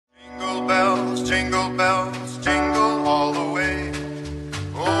Jingle bells, jingle all the way.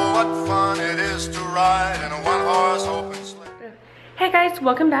 Oh, what fun it is to ride in a one-horse open sleigh. Hey guys,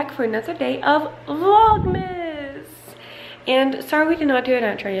 welcome back for another day of Vlogmas. And sorry we did not do an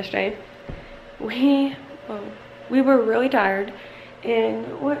outro yesterday. We were really tired,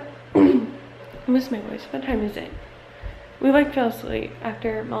 and what I missed my voice. What time is it? We like fell asleep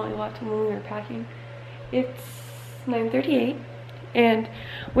after Molly left when we were packing. It's 9:38 and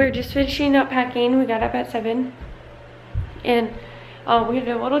we're just finishing up packing. We got up at 7 and we had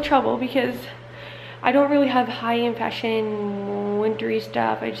a little trouble because I don't really have high-end fashion wintry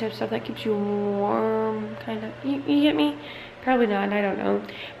stuff. I just have stuff that keeps you warm, kind of. You get me? Probably not, I don't know.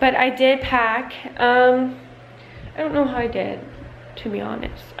 But I did pack. I don't know how I did, to be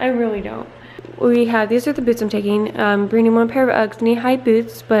honest. I really don't. We have, these are the boots I'm taking. Bringing one pair of Uggs, knee-high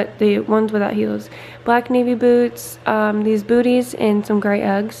boots, but the ones without heels. Black navy boots, these booties, and some gray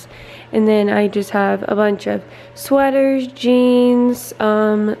Uggs. And then I just have a bunch of sweaters, jeans,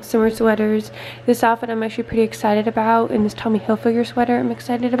 summer sweaters. This outfit I'm actually pretty excited about, and this Tommy Hilfiger sweater I'm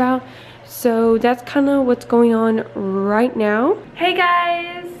excited about. So that's kind of what's going on right now. Hey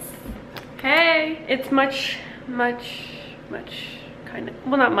guys! Hey! It's much kind of,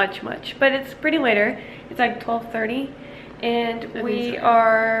 well, not much, but it's pretty later. It's like 12:30 and we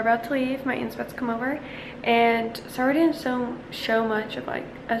are about to leave. My aunt's about to come over, and sorry we didn't show much of like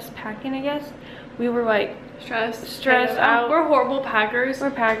us packing. I guess we were like stressed out. We're horrible packers. We're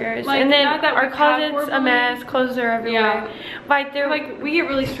packers, like, and then our closet's a mess. Clothes are everywhere. Yeah. Like they're like, we get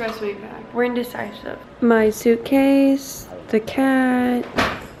really stressed when we pack. We're indecisive. My suitcase, the cat,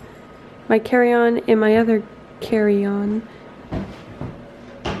 my carry-on, and my other carry-on.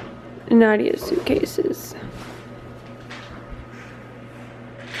 Nadia's suitcases.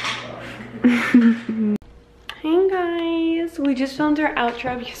 Hey guys, we just filmed our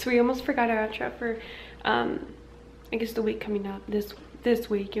outro because we almost forgot our outro for I guess the week coming up, this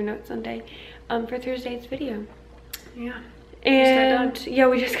week, you know, it's Sunday, for Thursday's video. Yeah. And yeah,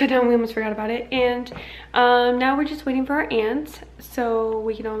 we just got done. We almost forgot about it. And now we're just waiting for our aunt so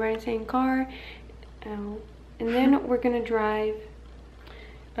we can all ride in the same car. And then we're gonna drive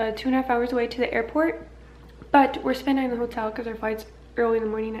 2.5 hours away to the airport, but we're spending in the hotel because our flight's early in the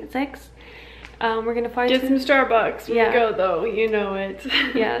morning at 6. We're gonna find some Starbucks when we go, though, you know it.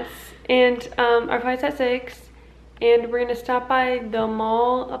 Yes. And our flight's at 6, and we're gonna stop by the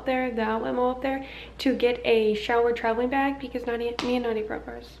mall up there, the outlet mall up there, to get a shower traveling bag because me and Nadia broke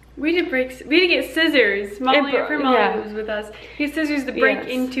ours. We had to get scissors. Molly was with us. We had scissors to break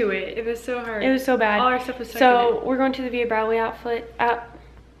into it. It was so hard. It was so bad. All our stuff was stuck in it. We're going to the Via Bradley outlet.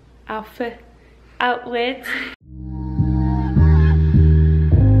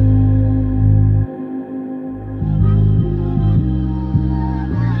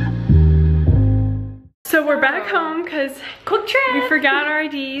 So we're back home because quick trip. We forgot our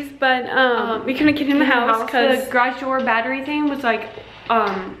IDs, but we couldn't get in the house because the garage door battery thing was like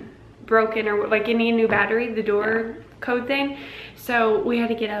broken, or like getting a new battery, the door code thing. So we had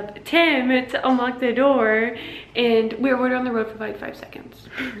to get up 10 minutes to unlock the door, and we were on the road for like 5 seconds.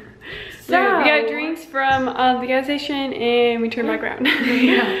 So we got drinks from the gas station and we turned back around.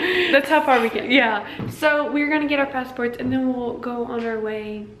 Yeah, that's how far we get. Yeah. So we're gonna get our passports and then we'll go on our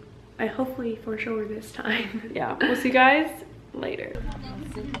way. Hopefully for sure this time. Yeah, we'll see you guys later.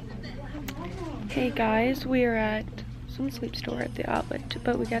 Hey guys, we are at some sleep store at the outlet,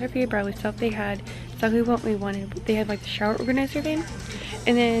 but we got our Via Bradley stuff. They had exactly what we wanted. They had like the shower organizer thing,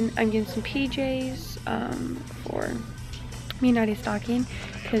 and then I'm getting some PJs for me and Nadia's stocking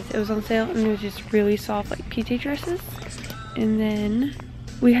because it was on sale and it was just really soft, like PJ dresses. And then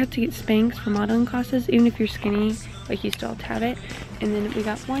we had to get Spanx for modeling classes. Even if you're skinny, like, you still have to have it. And then we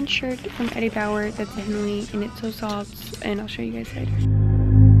got one shirt from Eddie Bauer that's a Henley, and it's so soft, and I'll show you guys later.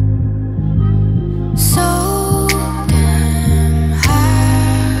 So damn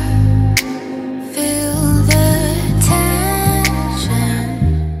high, feel the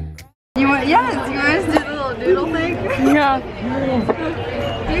tension. You want us to do the little doodle thing? Yeah.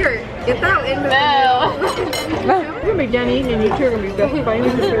 Here, get that in the You're gonna be done eating and you two are gonna be best friends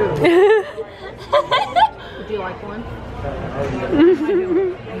with food. Would you like one?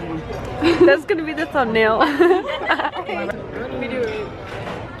 That's gonna be the thumbnail. Let me do it.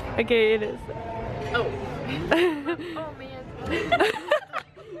 Okay, it is. Oh. Oh man.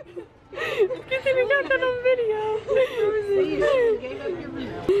 Because we got that on video.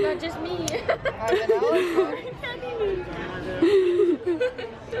 It's not just me.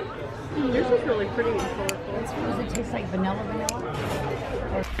 Yours is really pretty and colorful. Does it taste like vanilla?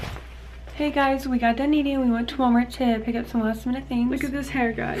 Hey guys, we got done eating. We went to Walmart to pick up some last minute things. Look at this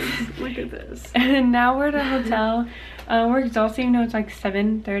hair, guys. Look at this. And now we're at a hotel. We're exhausted even though it's like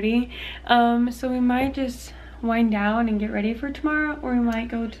 7:30. So we might just wind down and get ready for tomorrow, or we might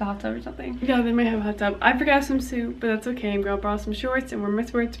go to the hot tub or something. Yeah, they might have a hot tub. I forgot some soup, but that's okay. I'm gonna borrow some shorts and wear my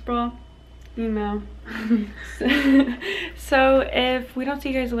sports bra. Email. So if we don't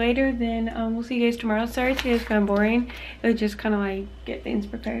see you guys later, then we'll see you guys tomorrow. Sorry today's kind of boring. It was just kind of like get things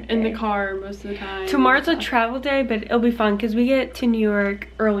prepared In the car most of the time. Tomorrow's a travel day, but it'll be fun because we get to New York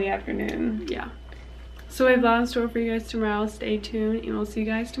early afternoon. Yeah. So we have a lot in store for you guys tomorrow. Stay tuned and we'll see you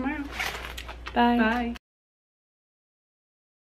guys tomorrow. Bye. Bye.